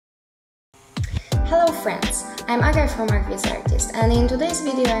Hello friends, I'm Aga from Artist Artist, and in today's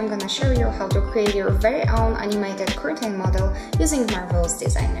video I'm gonna show you how to create your very own animated curtain model using Marvel's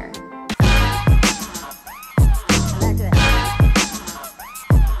Designer.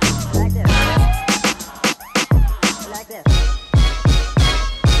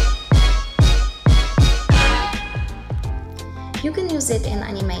 You can use it in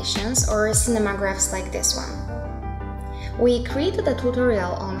animations or cinemagraphs like this one. We created a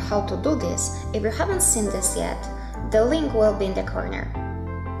tutorial on how to do this. If you haven't seen this yet, the link will be in the corner.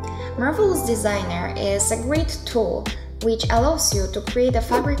 Marvel's Designer is a great tool which allows you to create a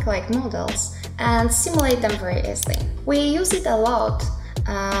fabric-like models and simulate them very easily. We use it a lot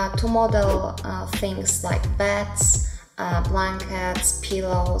to model things like beds, blankets,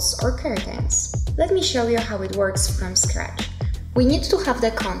 pillows or curtains. Let me show you how it works from scratch. We need to have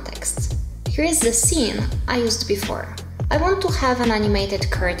the context. Here is the scene I used before. I want to have an animated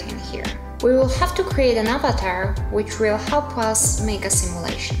curtain here. We will have to create an avatar which will help us make a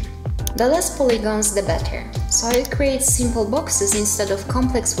simulation. The less polygons the better, so I create simple boxes instead of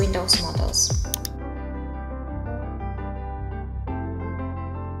complex Windows models.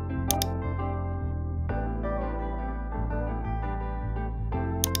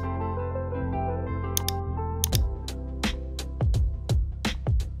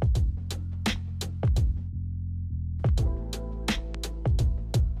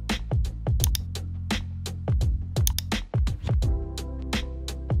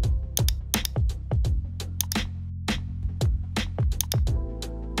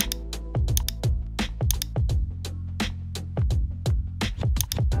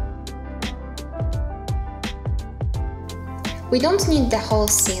 We don't need the whole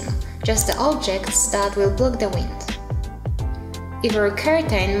scene, just the objects that will block the wind. If your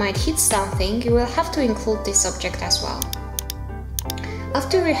curtain might hit something, you will have to include this object as well.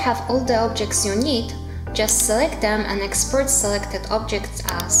 After you have all the objects you need, just select them and export selected objects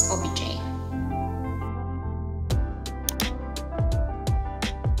as OBJ.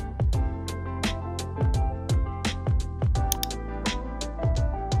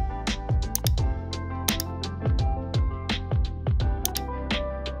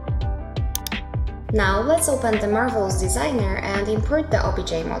 Now let's open the Marvel's Designer and import the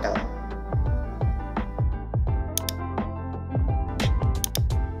OBJ model.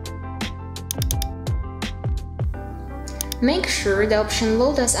 Make sure the option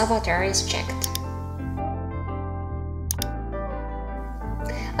Load as Avatar is checked.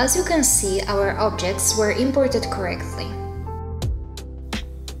 As you can see, our objects were imported correctly.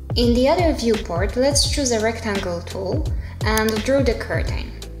 In the other viewport, let's choose a rectangle tool and draw the curtain.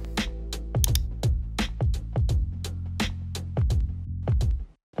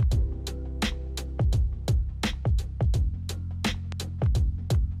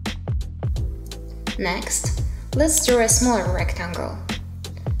 Next, let's draw a smaller rectangle.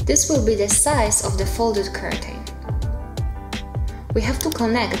 This will be the size of the folded curtain. We have to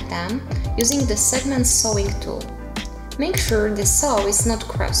connect them using the segment sewing tool. Make sure the saw is not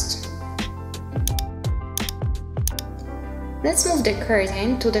crossed. Let's move the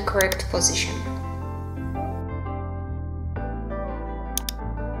curtain to the correct position.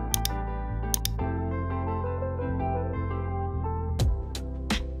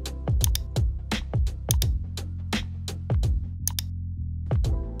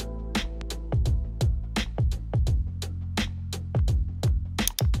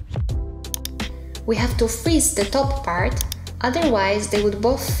 We have to freeze the top part, otherwise they would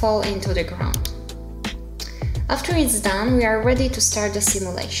both fall into the ground. After it's done, we are ready to start the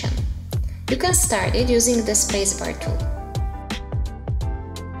simulation. You can start it using the spacebar tool.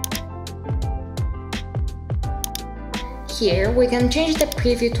 Here we can change the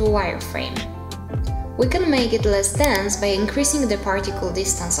preview to wireframe. We can make it less dense by increasing the particle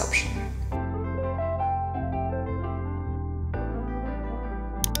distance option.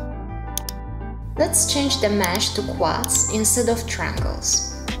 Let's change the mesh to quads instead of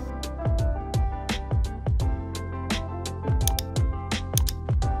triangles.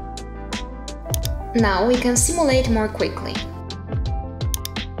 Now we can simulate more quickly.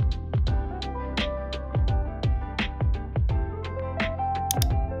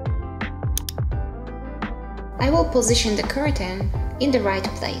 I will position the curtain in the right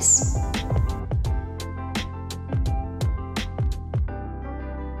place.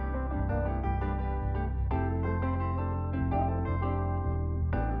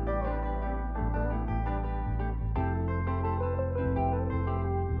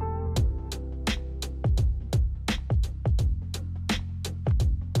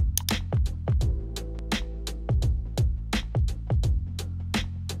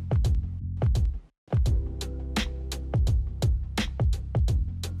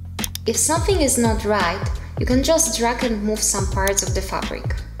 If something is not right, you can just drag and move some parts of the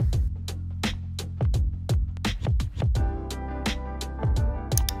fabric.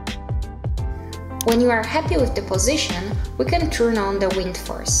 When you are happy with the position, we can turn on the wind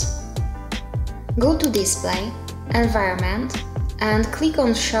force. Go to Display, Environment, and click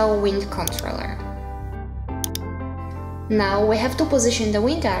on Show Wind Controller. Now we have to position the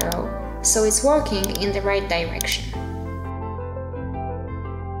wind arrow so it's working in the right direction.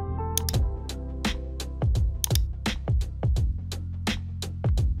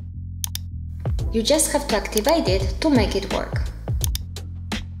 You just have to activate it to make it work.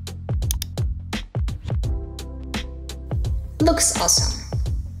 Looks awesome!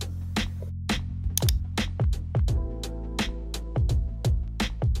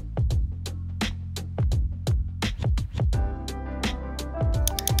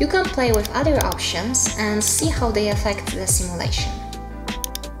 You can play with other options and see how they affect the simulation.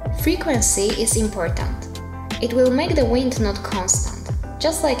 Frequency is important. It will make the wind not constant,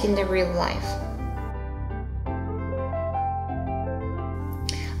 just like in the real life.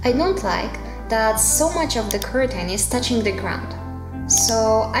 I don't like that so much of the curtain is touching the ground,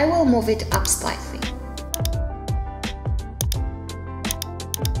 so I will move it up slightly.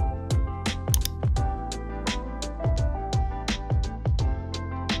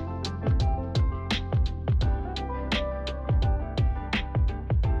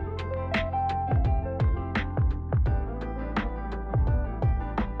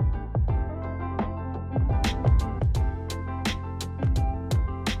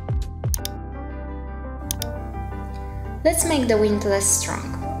 Let's make the wind less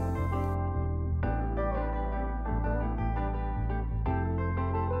strong.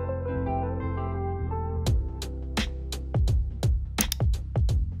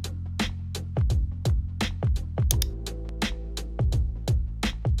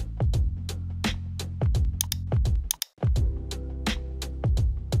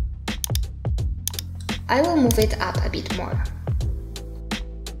 I will move it up a bit more.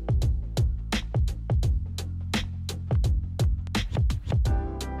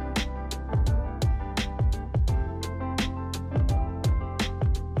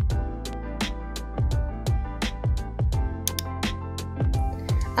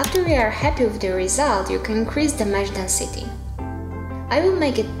 After you are happy with the result, you can increase the mesh density. I will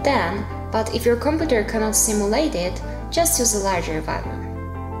make it 10, but if your computer cannot simulate it, just use a larger value.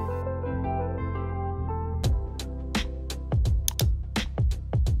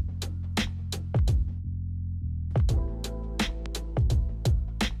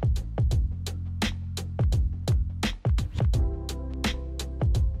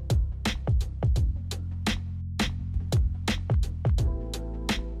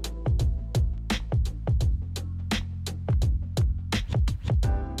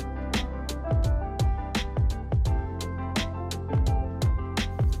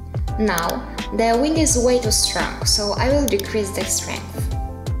 Now, the wind is way too strong, so I will decrease the strength.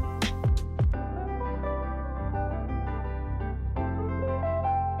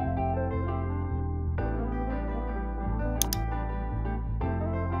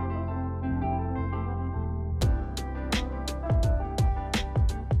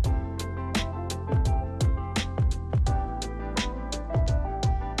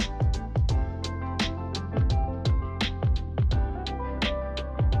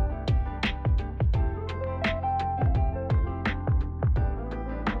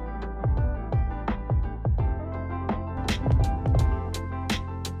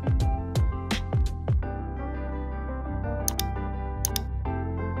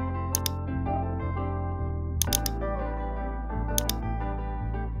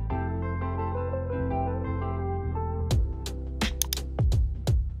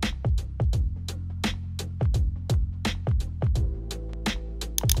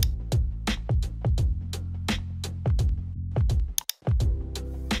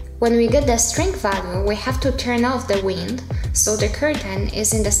 When we get the strength value, we have to turn off the wind, so the curtain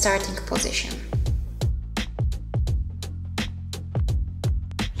is in the starting position.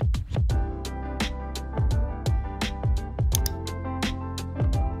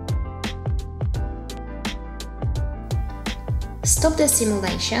 Stop the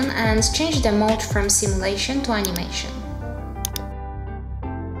simulation and change the mode from simulation to animation.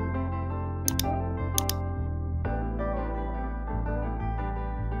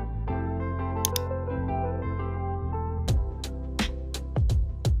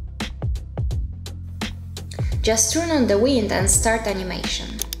 Just turn on the wind and start animation.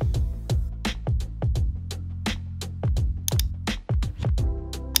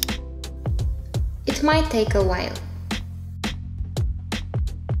 It might take a while.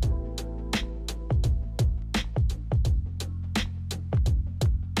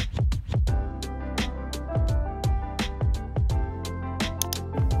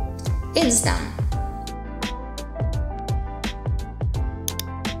 It's done.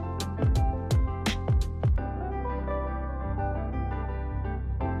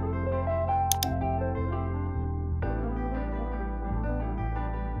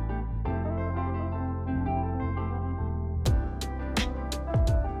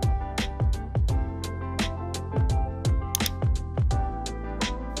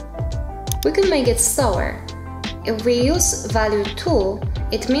 We can make it slower. If we use value 2,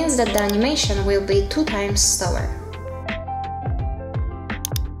 it means that the animation will be 2 times slower.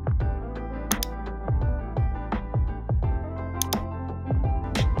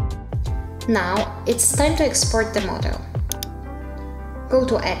 Now it's time to export the model. Go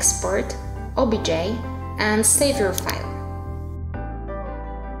to Export, OBJ, and save your file.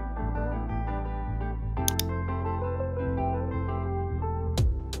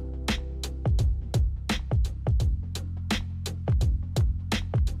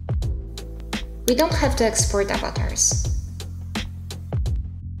 We don't have to export avatars.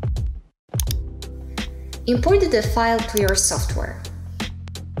 Import the file to your software.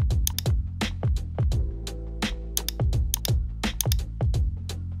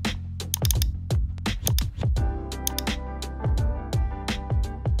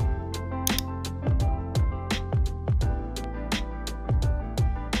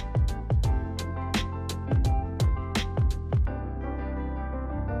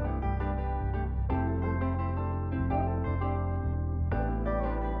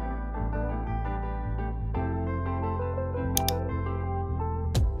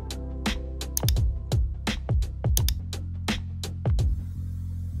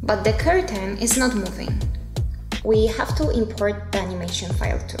 But the curtain is not moving. We have to import the animation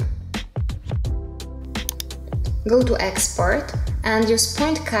file too. Go to Export and use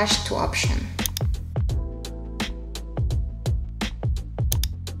Point Cache to option.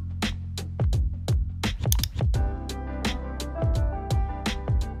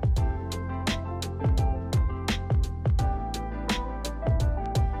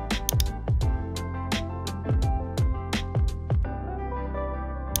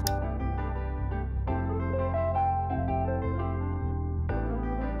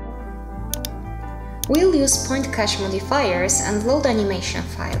 We'll use point cache modifiers and load animation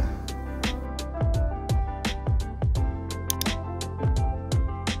file.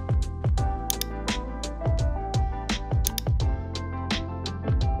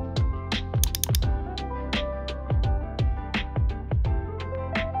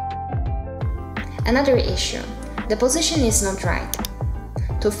 Another issue, the position is not right.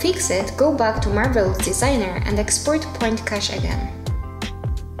 To fix it, go back to Marvel's Designer and export point cache again.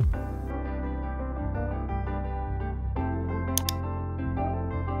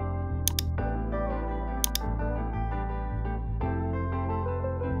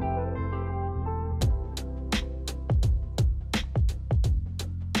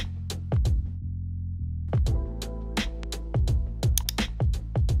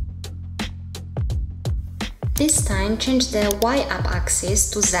 This time change the Y-up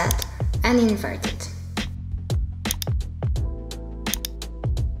axis to Z and invert it.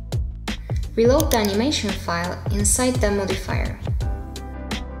 Reload the animation file inside the modifier.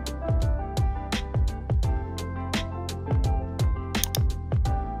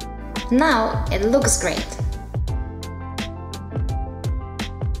 Now it looks great!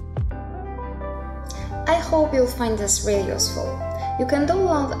 I hope you'll find this really useful. You can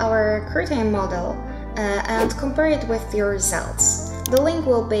download our curtain model and compare it with your results. The link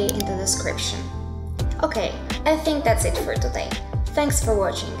will be in the description. Okay, I think that's it for today. Thanks for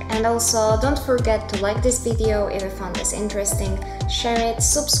watching, and also don't forget to like this video if you found this interesting, share it,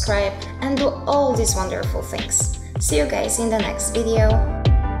 subscribe, and do all these wonderful things. See you guys in the next video.